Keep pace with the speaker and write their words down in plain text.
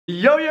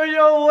Yo, yo,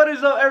 yo, what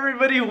is up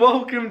everybody?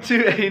 Welcome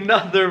to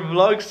another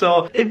vlog.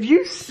 So, if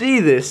you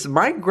see this,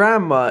 my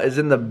grandma is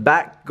in the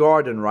back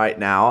garden right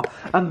now.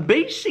 And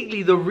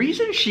basically, the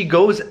reason she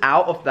goes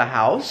out of the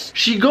house,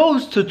 she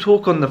goes to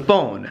talk on the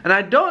phone. And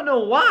I don't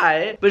know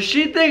why, but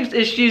she thinks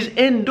if she's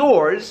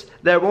indoors,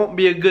 there won't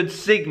be a good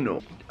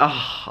signal.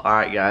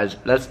 Alright guys,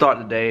 let's start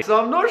the day. So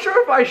I'm not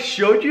sure if I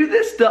showed you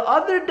this. The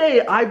other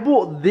day I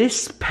bought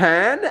this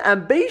pan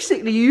and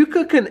basically you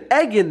cook an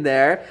egg in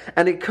there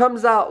and it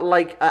comes out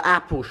like an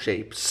apple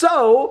shape.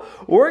 So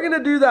we're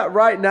gonna do that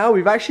right now.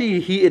 We've actually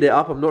heated it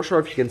up. I'm not sure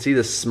if you can see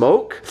the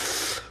smoke.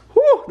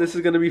 Whew, this is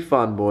gonna be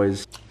fun,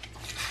 boys.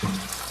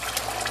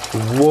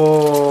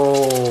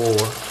 Whoa.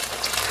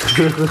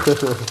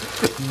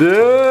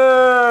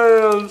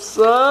 Damn,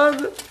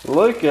 son.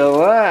 Look at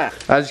that.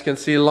 As you can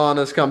see,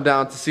 Lana's come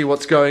down to see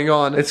what's going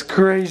on. It's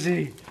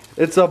crazy.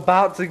 It's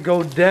about to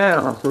go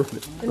down.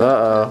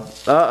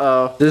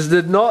 Uh-oh. This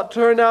did not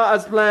turn out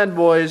as planned,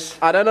 boys.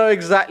 I don't know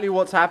exactly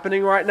what's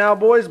happening right now,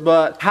 boys,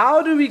 but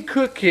how do we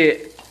cook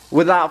it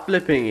without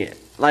flipping it?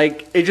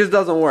 Like, it just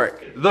doesn't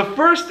work. The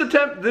first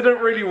attempt didn't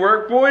really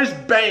work, boys.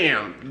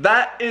 Bam!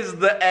 That is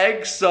the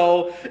egg,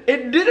 so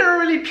it didn't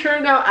really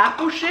turn out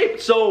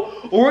apple-shaped, so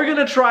we're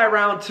gonna try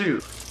round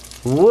two.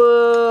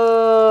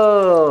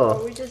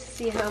 Whoa! We just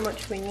see how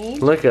much we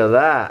need. Look at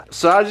that.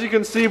 So as you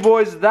can see,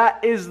 boys,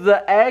 that is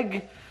the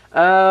egg.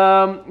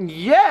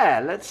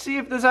 Yeah, let's see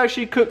if this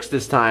actually cooks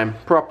this time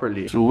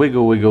properly. So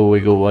wiggle, wiggle,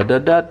 wiggle, da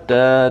da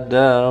da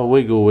da,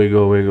 wiggle,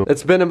 wiggle, wiggle.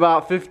 It's been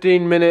about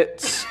 15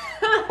 minutes.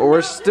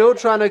 We're still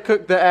trying to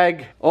cook the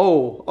egg.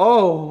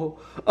 Oh,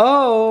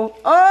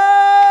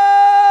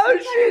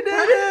 she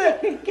did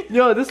it!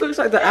 Yo, this looks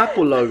like the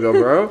Apple logo,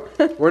 bro.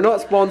 We're not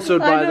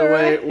sponsored, by the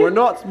way. Right? We're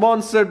not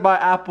sponsored by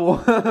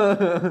Apple.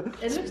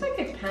 It looks like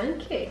a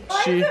pancake.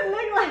 Why does it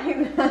look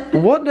like that?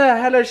 What the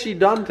hell has she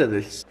done to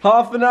this?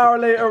 Half an hour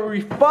later, we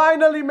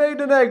finally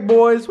made an egg,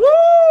 boys.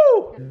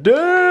 Woo!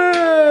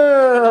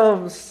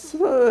 Damn!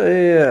 So,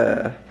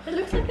 yeah.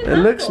 It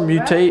looks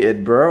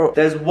mutated, bro.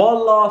 There's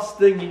one last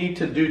thing you need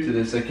to do to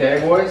this,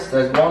 okay, boys?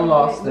 There's one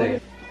last thing.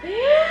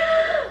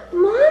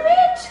 Mom,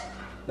 it!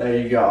 There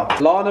you go.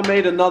 Lana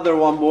made another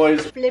one,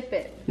 boys. Flip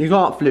it. You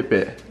can't flip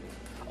it.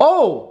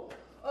 Oh!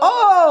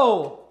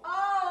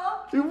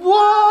 What?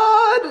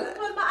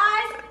 Open my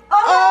eyes.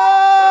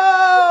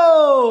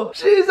 Oh!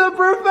 She's a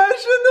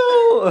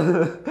professional!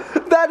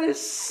 That is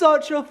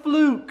such a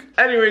fluke.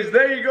 Anyways,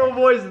 there you go,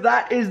 boys.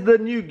 That is the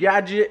new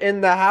gadget in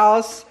the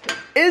house.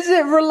 Is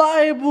it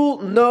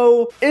reliable?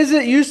 No. Is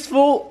it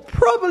useful?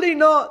 Probably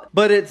not.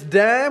 But it's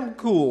damn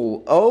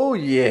cool. Oh,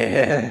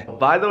 yeah.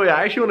 By the way,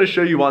 I actually want to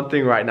show you one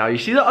thing right now. You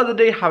see the other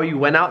day how you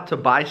went out to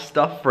buy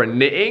stuff for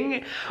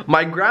knitting?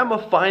 My grandma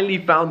finally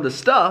found the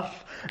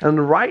stuff.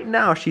 And right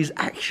now, she's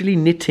actually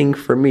knitting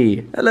for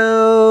me.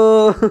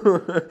 Hello!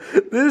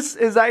 This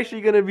is actually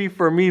gonna be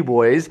for me,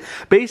 boys.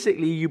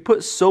 Basically, you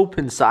put soap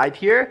inside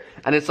here,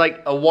 and it's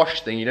like a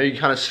wash thing, you know? You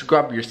kind of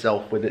scrub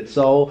yourself with it,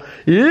 so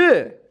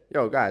yeah.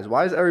 Yo, guys,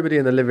 why is everybody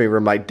in the living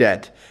room like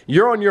dead?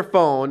 You're on your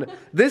phone.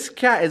 This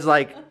cat is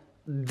like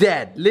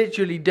dead,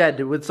 literally dead,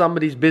 with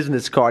somebody's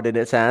business card in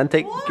its hand.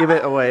 Give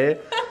it away.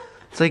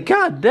 It's like,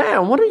 god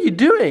damn, what are you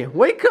doing?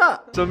 Wake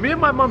up! So me and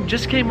my mom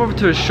just came over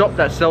to a shop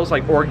that sells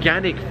like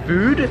organic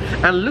food.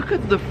 And look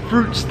at the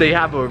fruits they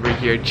have over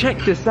here. Check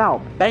this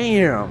out.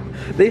 Bam!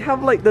 They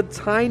have like the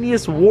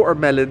tiniest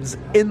watermelons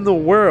in the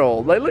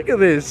world. Like, look at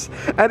this.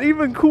 And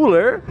even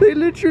cooler, they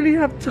literally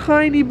have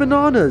tiny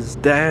bananas.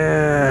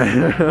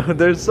 Damn.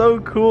 They're so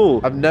cool.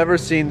 I've never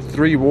seen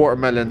 3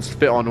 watermelons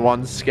fit on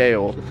one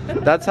scale.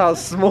 That's how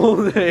small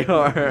they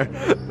are.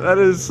 That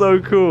is so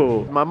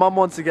cool. My mom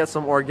wants to get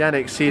some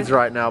organic seeds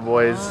right now,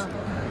 boys.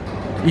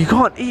 You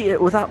can't eat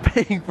it without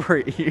paying for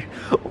it.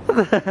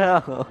 What the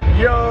hell?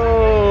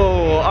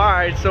 Yo!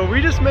 Alright, so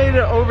we just made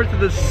it over to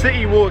the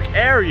City Walk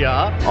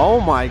area. Oh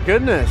my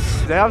goodness.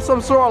 They have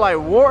some sort of like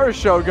water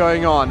show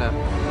going on.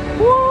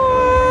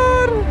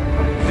 What?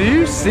 Do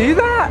you see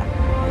that?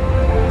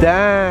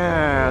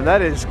 Damn,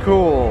 that is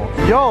cool.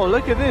 Yo,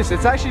 look at this.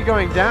 It's actually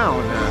going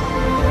down.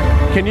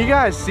 Can you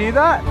guys see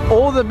that?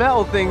 All the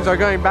metal things are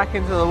going back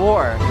into the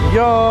water.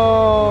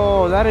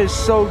 Yo, that is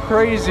so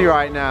crazy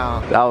right now.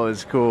 That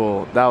was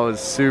cool. That was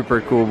super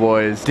cool,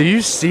 boys. Do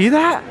you see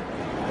that?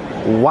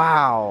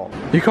 Wow.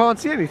 You can't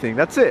see anything.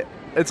 That's it.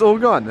 It's all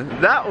gone.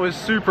 That was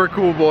super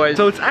cool, boys.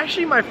 So it's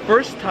actually my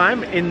first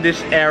time in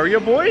this area,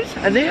 boys.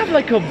 And they have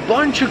like a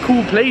bunch of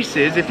cool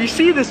places. If you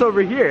see this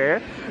over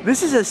here,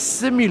 this is a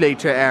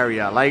simulator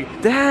area.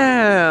 Like,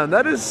 damn,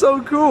 that is so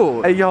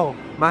cool. Hey, yo,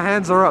 my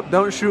hands are up.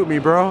 Don't shoot me,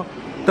 bro.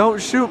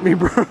 Don't shoot me,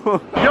 bro.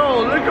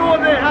 Yo, look at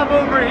what they have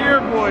over here,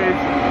 boys.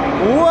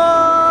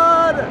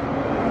 What?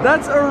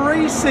 That's a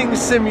racing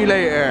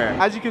simulator.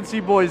 As you can see,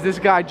 boys, this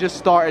guy just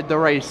started the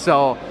race,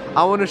 so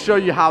I want to show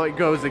you how it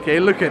goes, okay?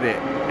 Look at it.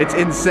 It's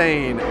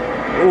insane.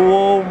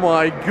 Oh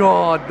my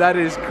god, that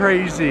is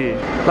crazy.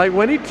 Like,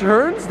 when he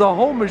turns, the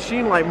whole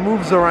machine like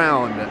moves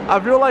around. I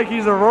feel like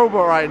he's a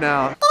robot right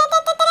now.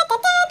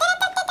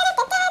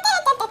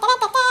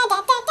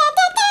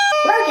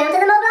 Welcome to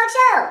the Moblock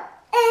Show.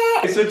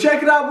 So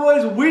check it out,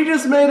 boys. We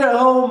just made it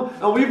home,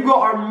 and we've got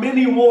our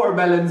mini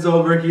watermelons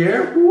over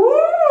here.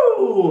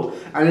 Woo!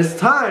 And it's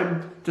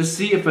time to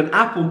see if an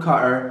apple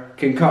cutter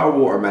can cut a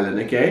watermelon,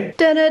 okay?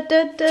 Cut out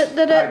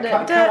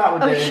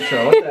with the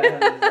intro. What the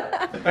hell is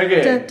that?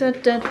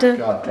 Okay.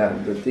 God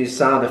damn, these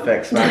sound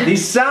effects, man.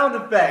 These sound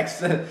effects.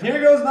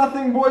 Here goes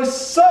nothing, boys.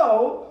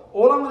 So,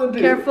 all I'm gonna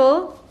do.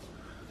 Careful.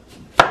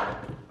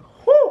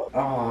 Woo.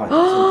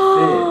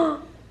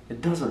 Oh, it doesn't fit.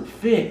 It doesn't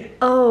fit.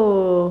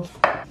 Oh.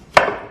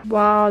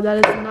 Wow,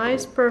 that is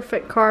nice,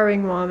 perfect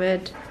carving,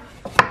 Mohammed.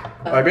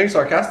 Am I being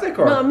sarcastic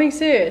or? No, I'm being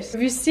serious. If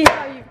you see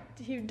how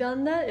you've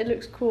done that, it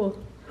looks cool.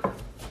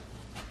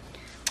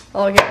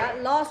 Okay,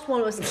 that last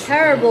one was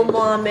terrible,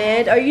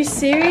 Mohammed. Are you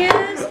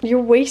serious? You're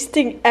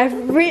wasting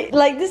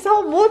like this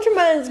whole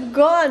watermelon is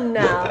gone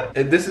now.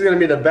 This is gonna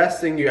be the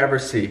best thing you ever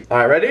see. All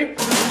right, ready? 3,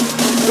 2,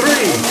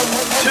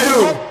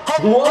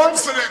 1.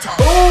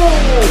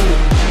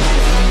 Oh!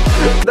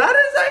 That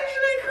is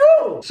actually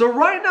cool. So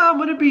right now I'm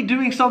going to be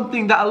doing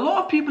something that a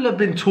lot of people have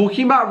been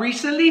talking about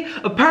recently.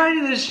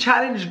 Apparently there's a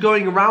challenge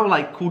going around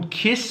like called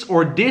Kiss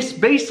or Diss.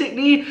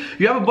 Basically,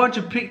 you have a bunch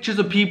of pictures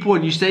of people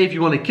and you say if you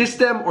want to kiss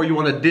them or you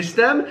want to diss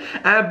them.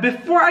 And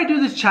before I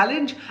do this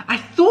challenge, I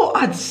thought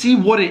I'd see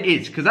what it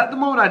is, because at the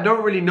moment I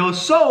don't really know.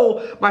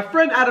 So my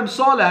friend Adam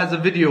Saleh has a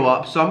video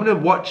up, so I'm going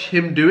to watch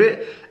him do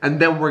it and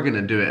then we're going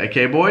to do it.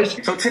 Okay, boys?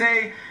 So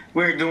today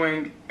we're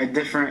doing a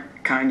different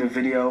kind of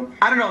video.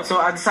 I don't know, so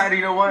I decided,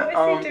 you know what?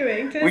 What is he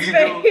doing to we his should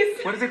face? do,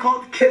 what is it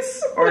called?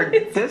 Kiss or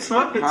Diss?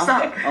 What?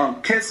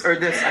 Stop. Kiss or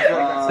Diss. I feel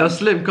like that's Yo,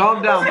 Slim,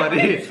 calm down,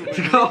 buddy.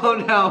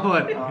 Calm down,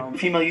 buddy.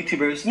 female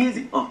YouTubers.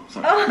 Easy. Oh,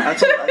 sorry. I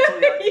told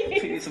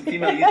you some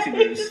female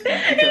YouTubers.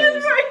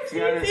 Because, to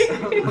be honest,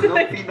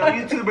 no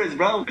female YouTubers,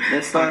 bro.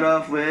 Let's start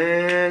off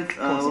with,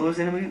 what was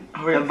the name again?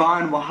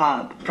 Yvonne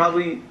Wahab.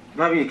 Probably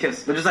a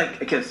kiss, but just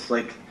like a kiss.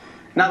 Like,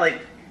 not like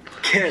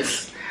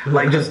kiss.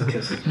 Like just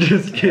kiss.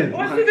 Just kiss.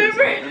 What's the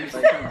difference?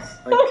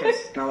 Like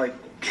kiss, not like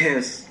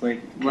kiss.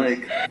 Like.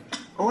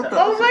 Oh, what the?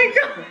 Oh my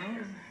god.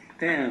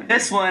 Damn.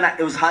 This one,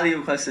 it was highly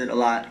requested a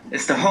lot.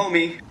 It's the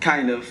homie,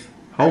 kind of.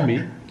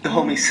 Homie? The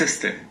homie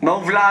sister.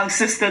 Mo Vlog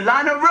sister,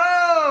 Lana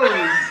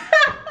Rose!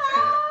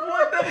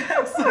 What the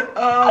heck?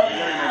 Oh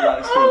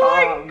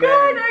my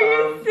god, are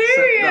you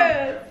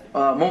serious?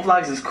 Mo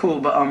Vlogs is cool,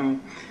 but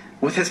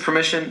with his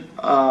permission,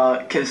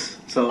 kiss.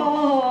 So.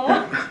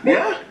 Aww.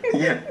 Yeah?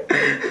 Yeah.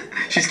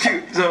 She's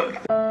cute, so.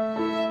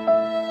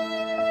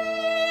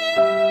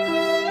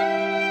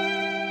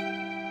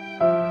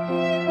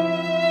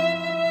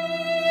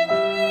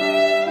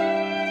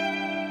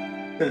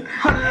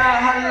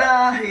 Holla,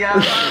 holla, yeah.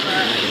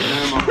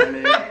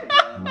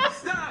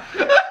 Stop!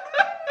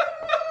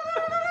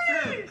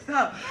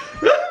 Stop!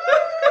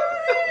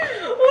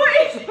 What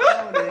is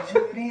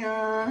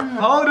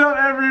Hold up,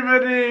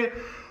 everybody.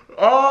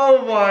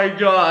 Oh my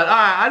god.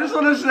 Alright, I just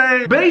want to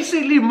say,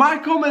 basically my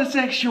comment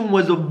section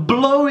was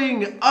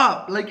blowing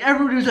up. Like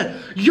everybody was like,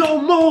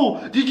 yo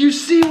Mo, did you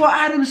see what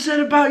Adam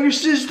said about your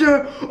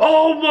sister?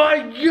 Oh my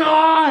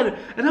god.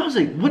 And I was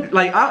like, what?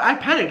 Like I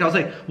panicked. I was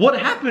like, what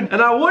happened?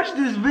 And I watched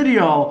this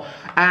video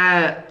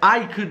and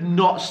I could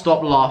not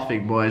stop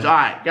laughing, boys.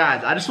 Alright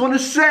guys, I just want to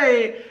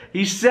say,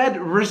 he said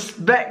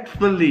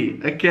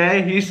respectfully,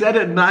 okay? He said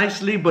it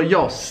nicely, but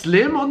yo,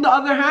 Slim on the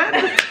other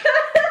hand,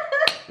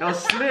 yo,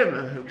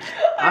 Slim,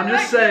 I'm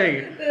just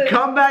saying,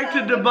 come back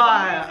to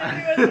Dubai.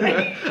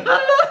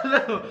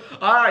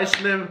 Alright,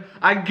 Slim,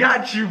 I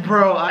got you,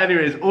 bro.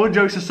 Anyways, all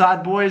jokes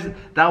aside, boys,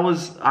 that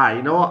was, alright,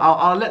 you know what?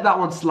 I'll let that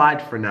one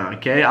slide for now,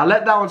 okay? I'll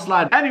let that one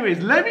slide. Anyways,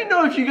 let me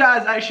know if you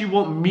guys actually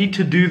want me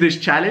to do this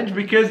challenge,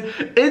 because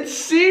it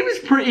seems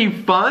pretty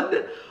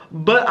fun.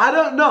 But I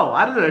don't know.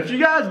 If you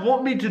guys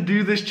want me to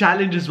do this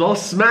challenge as well,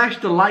 smash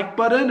the like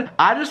button.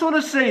 I just want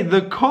to say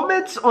the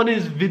comments on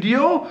his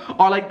video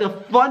are like the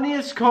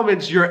funniest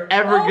comments you're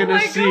ever gonna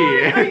see. God,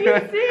 are you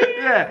serious?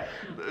 Yeah.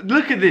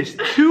 Look at this.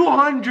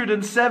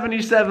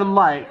 277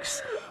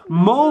 likes.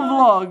 Mo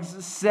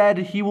Vlogs said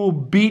he will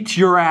beat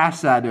your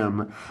ass,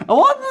 Adam.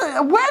 What?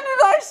 When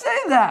did I say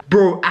that?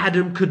 Bro,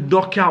 Adam could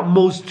knock out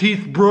Mo's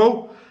teeth,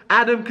 bro.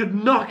 Adam could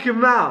knock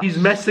him out. He's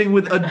messing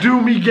with a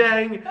Doomy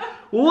gang.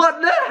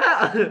 What the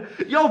hell?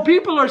 Yo,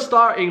 people are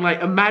starting like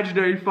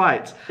imaginary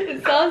fights.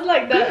 It sounds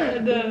like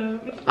that.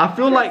 I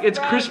feel like it's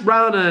Chris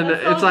Brown and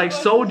it's like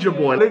Soulja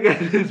Boy. Look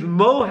at this.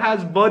 Mo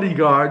has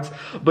bodyguards,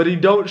 but he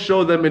don't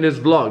show them in his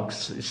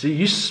vlogs. See,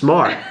 you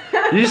smart.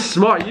 You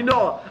smart. You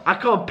know, I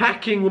come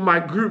packing with my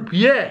group.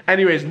 Yeah.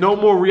 Anyways, no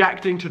more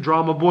reacting to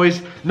drama,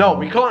 boys. No,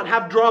 we can't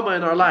have drama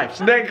in our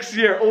lives. Next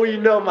year, oh, you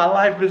know, my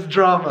life is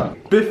drama.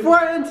 Before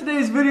I end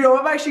today's video,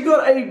 I've actually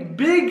got a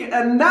big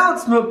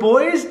announcement,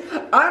 boys.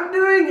 I'm doing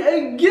doing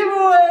a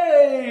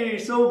giveaway.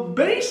 So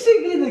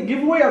basically the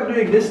giveaway I'm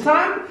doing this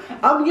time,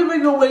 I'm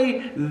giving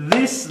away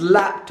this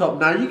laptop.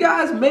 Now you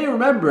guys may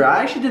remember,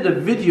 I actually did a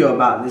video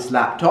about this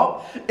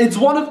laptop. It's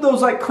one of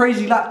those like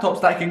crazy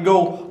laptops that can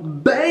go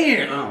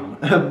bam,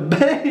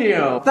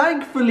 bam.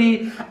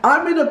 Thankfully,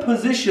 I'm in a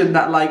position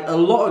that like a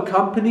lot of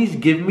companies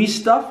give me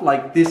stuff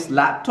like this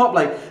laptop.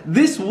 Like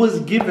this was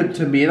given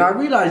to me and I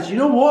realized, you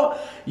know what?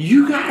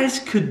 You guys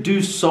could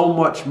do so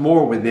much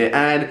more with it,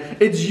 and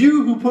it's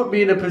you who put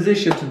me in a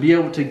position to be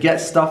able to get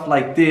stuff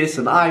like this,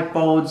 an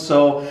iPhone.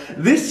 So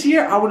this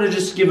year I want to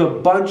just give a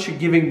bunch of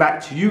giving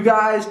back to you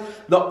guys.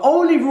 The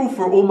only rule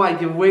for all my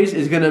giveaways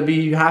is gonna be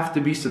you have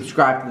to be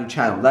subscribed to the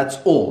channel. That's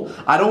all.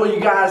 I don't want you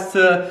guys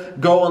to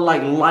go and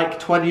like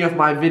 20 of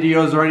my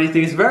videos or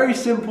anything. It's very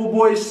simple,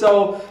 boys.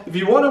 So if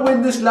you want to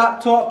win this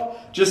laptop,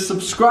 just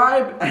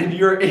subscribe and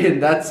you're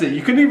in. That's it.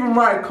 You can even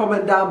write a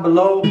comment down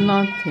below.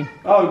 Nothing.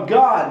 Oh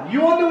God,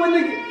 you want to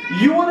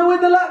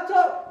win the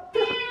laptop?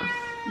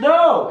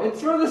 No,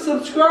 it's for the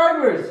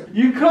subscribers.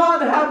 You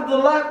can't have the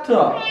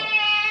laptop.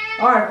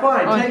 Alright,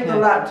 fine, take the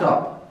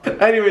laptop.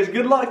 Anyways,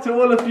 good luck to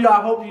all of you.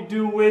 I hope you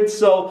do win.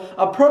 So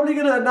I'm probably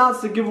gonna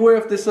announce the giveaway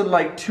of this in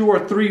like 2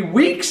 or 3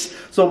 weeks.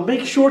 So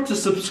make sure to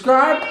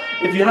subscribe.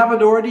 If you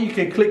haven't already, you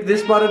can click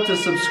this button to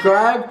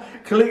subscribe.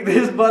 Click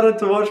this button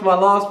to watch my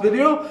last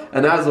video.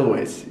 And as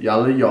always,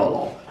 yalla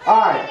yolo.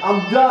 Alright,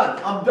 I'm done.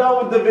 I'm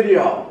done with the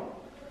video.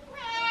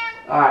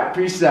 Alright,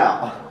 peace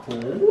out.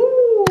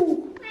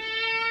 Woo.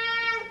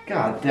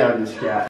 God damn this cat.